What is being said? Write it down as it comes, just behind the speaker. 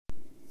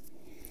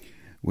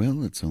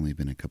Well, it's only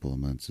been a couple of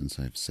months since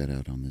I've set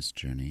out on this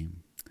journey,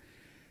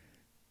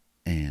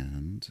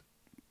 and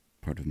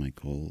part of my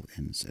goal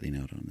in setting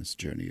out on this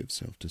journey of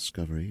self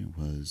discovery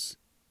was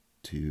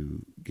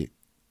to get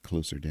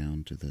closer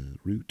down to the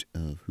root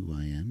of who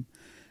I am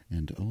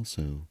and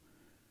also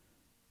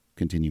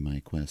continue my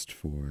quest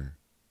for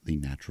the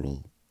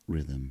natural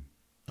rhythm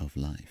of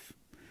life.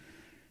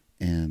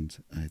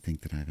 And I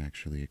think that I've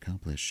actually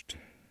accomplished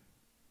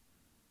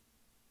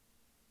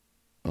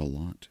a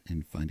lot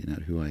in finding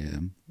out who I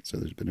am. So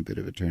there's been a bit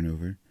of a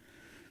turnover.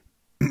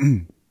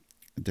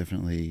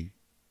 Definitely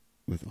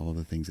with all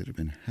the things that have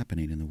been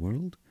happening in the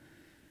world.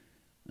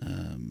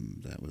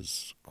 That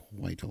was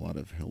quite a lot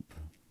of help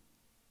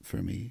for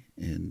me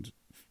in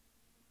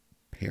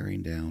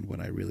paring down what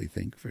I really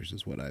think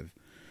versus what I've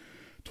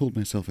told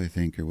myself I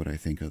think or what I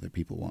think other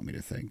people want me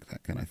to think,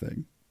 that kind of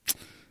thing.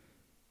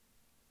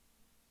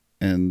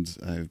 And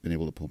I've been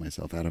able to pull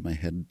myself out of my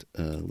head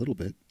a little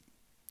bit,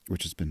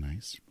 which has been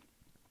nice.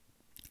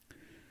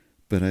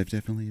 But I've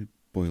definitely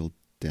boiled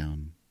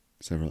down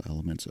several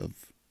elements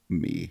of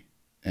me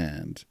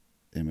and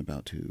am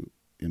about to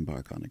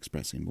embark on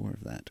expressing more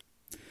of that.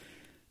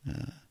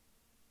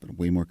 But I'm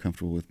way more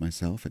comfortable with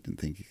myself. I didn't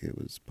think it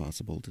was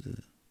possible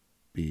to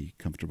be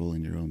comfortable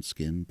in your own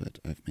skin, but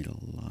I've made a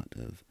lot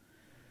of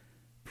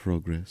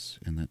progress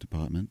in that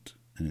department,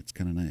 and it's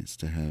kind of nice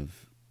to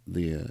have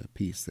the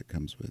peace that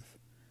comes with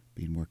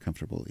being more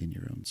comfortable in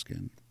your own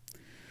skin.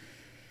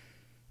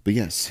 But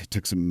yes, it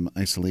took some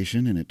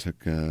isolation, and it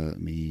took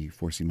me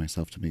forcing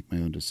myself to make my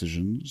own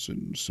decisions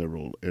in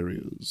several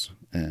areas,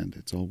 and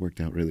it's all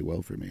worked out really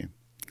well for me.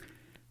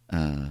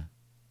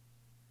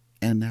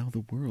 And now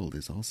the world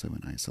is also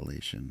in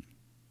isolation,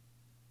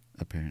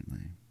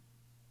 apparently.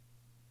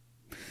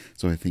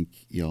 So I think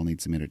y'all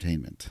need some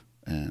entertainment,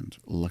 and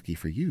lucky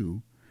for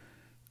you,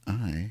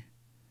 I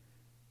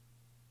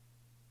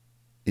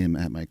am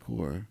at my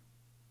core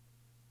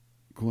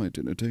quite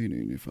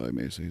entertaining, if I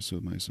may say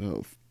so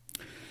myself.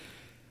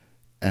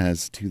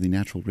 As to the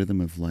natural rhythm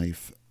of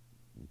life,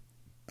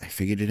 I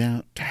figured it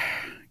out.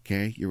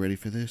 Okay, you ready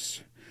for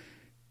this?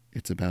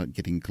 It's about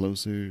getting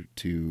closer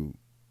to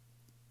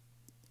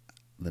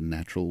the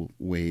natural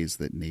ways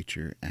that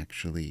nature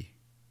actually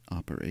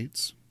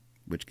operates,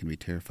 which can be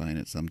terrifying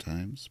at some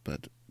times,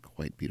 but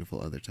quite beautiful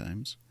other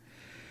times.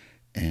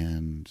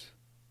 And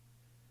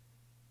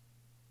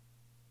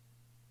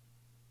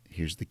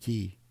here's the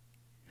key.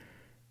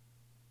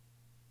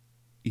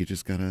 You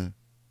just gotta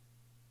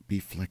be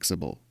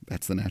flexible.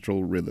 That's the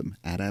natural rhythm.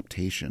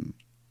 Adaptation.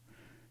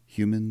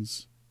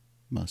 Humans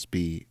must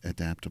be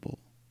adaptable,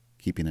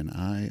 keeping an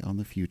eye on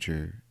the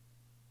future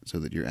so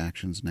that your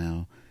actions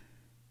now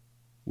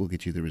will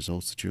get you the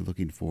results that you're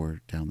looking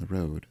for down the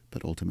road,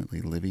 but ultimately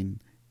living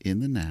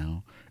in the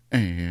now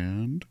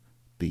and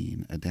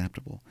being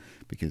adaptable,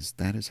 because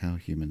that is how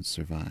humans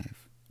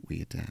survive.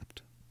 We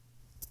adapt.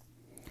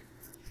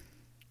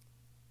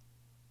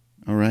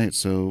 All right,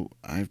 so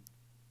I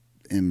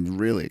am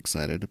really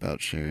excited about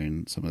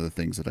sharing some of the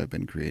things that I've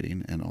been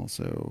creating, and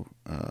also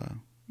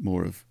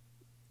more of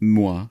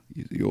moi,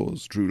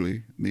 yours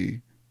truly,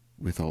 me,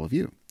 with all of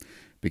you,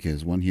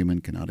 because one human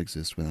cannot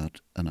exist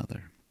without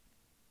another,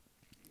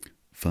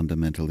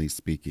 fundamentally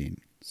speaking.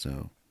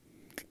 So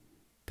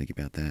think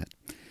about that.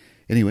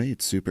 Anyway,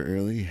 it's super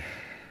early,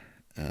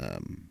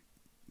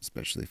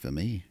 especially for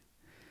me.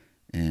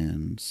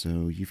 And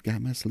so you've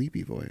got my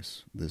sleepy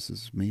voice. This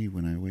is me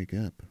when I wake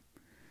up.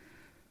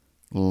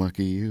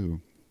 Lucky you.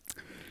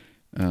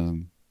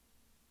 That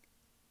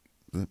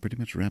pretty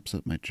much wraps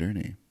up my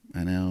journey.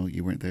 I know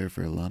you weren't there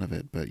for a lot of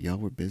it, but y'all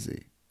were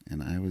busy,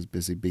 and I was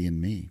busy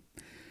being me.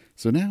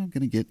 So now I'm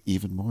going to get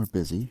even more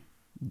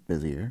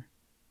busier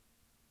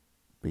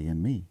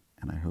being me,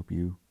 and I hope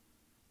you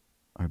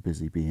are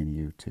busy being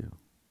you too.